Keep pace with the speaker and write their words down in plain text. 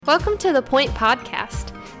Welcome to The Point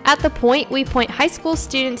Podcast. At The Point, we point high school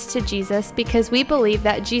students to Jesus because we believe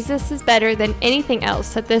that Jesus is better than anything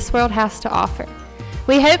else that this world has to offer.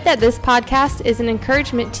 We hope that this podcast is an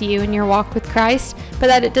encouragement to you in your walk with Christ, but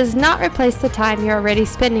that it does not replace the time you're already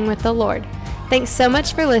spending with the Lord. Thanks so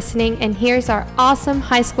much for listening, and here's our awesome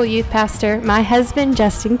high school youth pastor, my husband,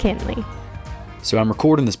 Justin Kinley. So I'm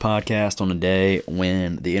recording this podcast on a day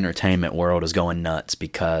when the entertainment world is going nuts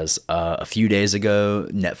because a few days ago,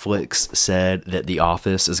 Netflix said that The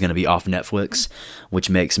Office is going to be off Netflix, which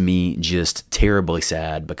makes me just terribly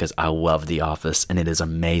sad because I love The Office and it is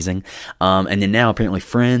amazing. And then now apparently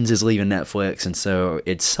Friends is leaving Netflix, and so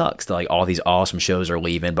it sucks that like all these awesome shows are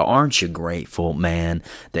leaving. But aren't you grateful, man,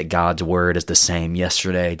 that God's word is the same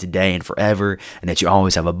yesterday, today, and forever, and that you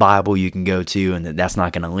always have a Bible you can go to, and that's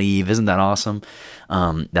not going to leave? Isn't that awesome?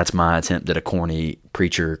 That's my attempt at a corny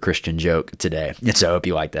preacher Christian joke today, and so I hope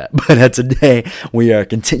you like that. But today we are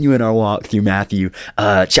continuing our walk through Matthew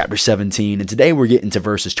chapter 17, and today we're getting to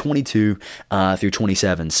verses 22 through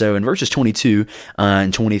 27. So in verses 22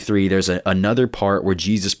 and 23, there's another part where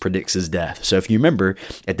Jesus predicts his death. So if you remember,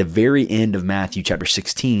 at the very end of Matthew chapter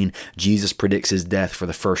 16, Jesus predicts his death for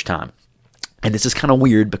the first time. And this is kind of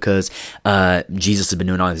weird because Jesus has been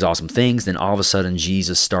doing all these awesome things. Then all of a sudden,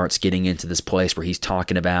 Jesus starts getting into this place where he's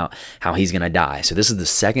talking about how he's going to die. So this is the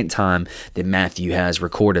second time that Matthew has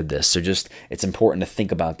recorded this. So just it's important to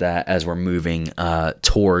think about that as we're moving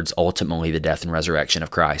towards ultimately the death and resurrection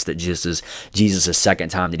of Christ. That Jesus' second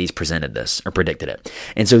time that he's presented this or predicted it.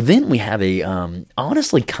 And so then we have a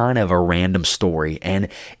honestly kind of a random story, and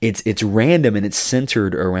it's random and it's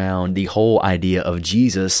centered around the whole idea of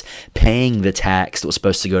Jesus paying the tax that was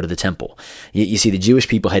supposed to go to the temple. You see, the Jewish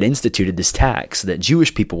people had instituted this tax that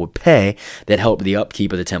Jewish people would pay that helped the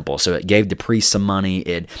upkeep of the temple. So it gave the priests some money.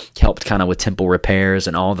 It helped kind of with temple repairs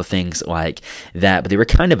and all the things like that. But they were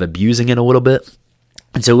kind of abusing it a little bit.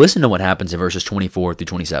 And so listen to what happens in verses 24 through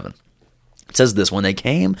 27. It says this: when they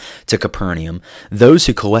came to Capernaum, those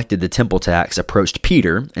who collected the temple tax approached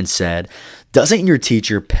Peter and said, "Doesn't your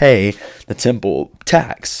teacher pay the temple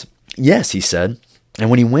tax?" "Yes," he said. And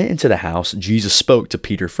when he went into the house, Jesus spoke to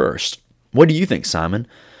Peter first. "What do you think, Simon?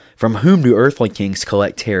 From whom do earthly kings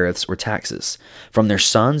collect tariffs or taxes? From their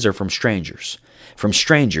sons or from strangers?" "From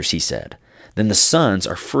strangers," he said. "Then the sons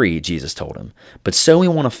are free," Jesus told him. "But so we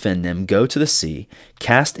won't offend them, go to the sea,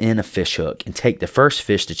 cast in a fish hook, and take the first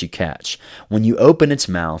fish that you catch. When you open its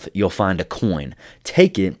mouth, you'll find a coin.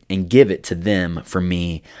 Take it and give it to them for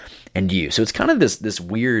me and you." So it's kind of this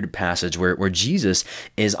weird passage where Jesus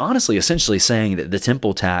is honestly essentially saying that the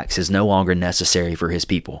temple tax is no longer necessary for his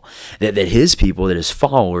people, that his people, that his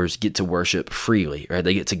followers get to worship freely, right?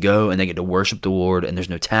 They get to go and they get to worship the Lord, and there's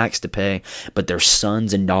no tax to pay, but they're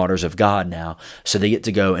sons and daughters of God now, so they get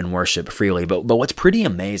to go and worship freely. But what's pretty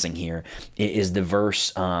amazing here is the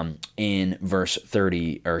verse in verse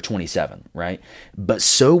 30 or 27, right? "But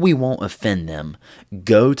so we won't offend them,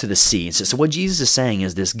 go to the sea." So what Jesus is saying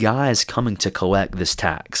is this guy is coming to collect this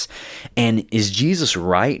tax. And is Jesus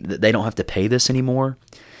right that they don't have to pay this anymore?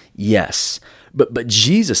 Yes. But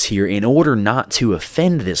Jesus here, in order not to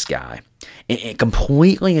offend this guy, and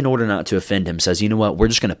completely in order not to offend him, says, you know what, we're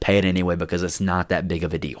just going to pay it anyway because it's not that big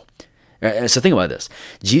of a deal. So think about this.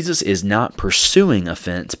 Jesus is not pursuing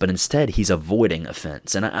offense, but instead he's avoiding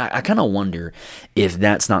offense. And I kind of wonder if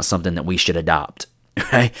that's not something that we should adopt.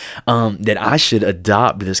 Right? That I should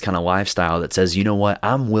adopt this kind of lifestyle that says, you know what,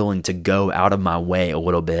 I'm willing to go out of my way a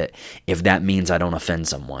little bit if that means I don't offend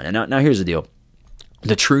someone. And now here's the deal.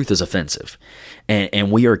 The truth is offensive,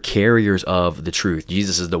 and we are carriers of the truth.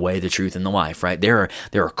 Jesus is the way, the truth, and the life, right? There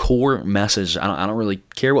are core messages. I don't really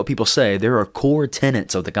care what people say. There are core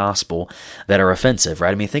tenets of the gospel that are offensive, right?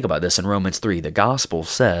 I mean, think about this in Romans 3. The gospel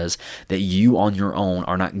says that you on your own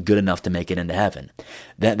are not good enough to make it into heaven.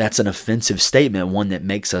 That's an offensive statement, one that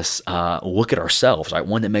makes us look at ourselves, right?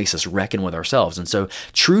 One that makes us reckon with ourselves. And so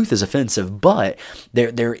truth is offensive, but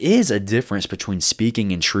there is a difference between speaking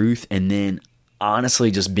in truth and then honestly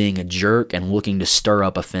just being a jerk and looking to stir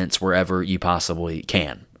up offense wherever you possibly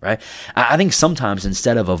can, right? I think sometimes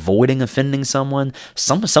instead of avoiding offending someone,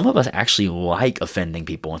 some of us actually like offending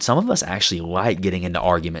people, and some of us actually like getting into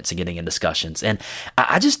arguments and getting in discussions. And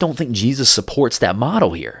I just don't think Jesus supports that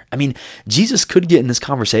model here. I mean, Jesus could get in this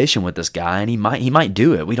conversation with this guy, and he might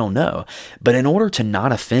do it. We don't know. But in order to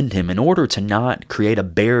not offend him, in order to not create a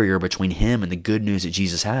barrier between him and the good news that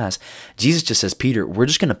Jesus has, Jesus just says, Peter, we're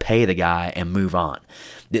just going to pay the guy and move on.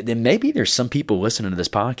 Then maybe there's some people listening to this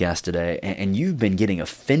podcast today and you've been getting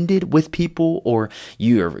offended with people, or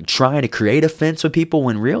you are trying to create offense with people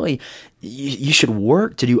when really you should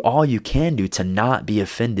work to do all you can do to not be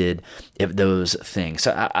offended at those things.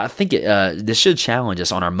 So I think this should challenge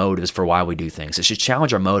us on our motives for why we do things. It should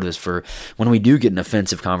challenge our motives for when we do get in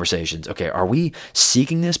offensive conversations. Okay, are we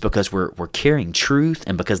seeking this because we're carrying truth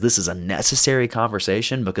and because this is a necessary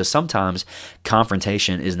conversation? Because sometimes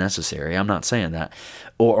confrontation is necessary. I'm not saying that.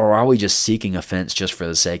 Or are we just seeking offense just for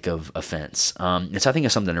the sake of offense? So I think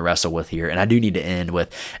it's something to wrestle with here. And I do need to end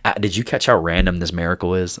with, did you catch how random this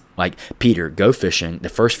miracle is? Like, Peter, go fishing. The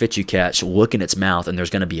first fish you catch, look in its mouth, and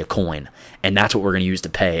there's going to be a coin. And that's what we're going to use to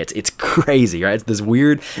pay. It's crazy, right? It's this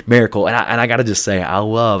weird miracle. And I got to just say, I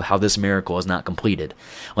love how this miracle is not completed.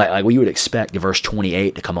 Like we would expect verse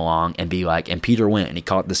 28 to come along and be like, and Peter went and he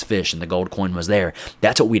caught this fish and the gold coin was there.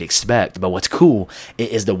 That's what we'd expect. But what's cool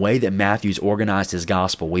is the way that Matthew's organized his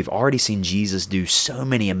gospel. We've already seen Jesus do so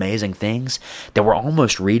many amazing things that we're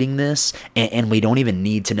almost reading this and we don't even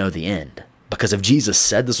need to know the end. Because if Jesus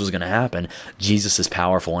said this was going to happen, Jesus is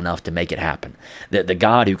powerful enough to make it happen. The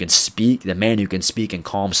God who can speak, the man who can speak and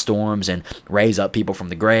calm storms and raise up people from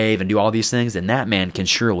the grave and do all these things, then that man can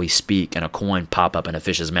surely speak and a coin pop up in a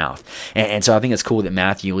fish's mouth. And so I think it's cool that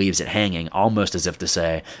Matthew leaves it hanging almost as if to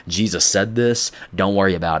say, Jesus said this, don't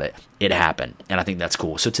worry about it. It happened. And I think that's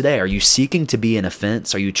cool. So today, are you seeking to be an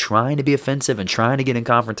offense? Are you trying to be offensive and trying to get in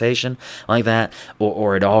confrontation like that?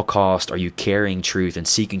 Or at all cost, are you carrying truth and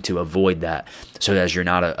seeking to avoid that so that you're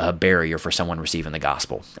not a barrier for someone receiving the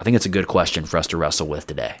gospel? I think it's a good question for us to wrestle with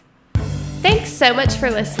today. Thanks so much for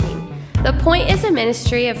listening. The Point is a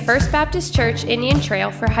ministry of First Baptist Church Indian Trail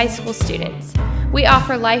for high school students. We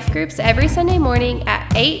offer life groups every Sunday morning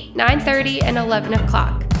at 8, 9:30, and 11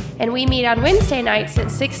 o'clock. And we meet on Wednesday nights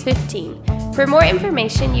at 6:15. For more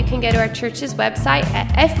information, you can go to our church's website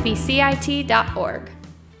at fbcit.org.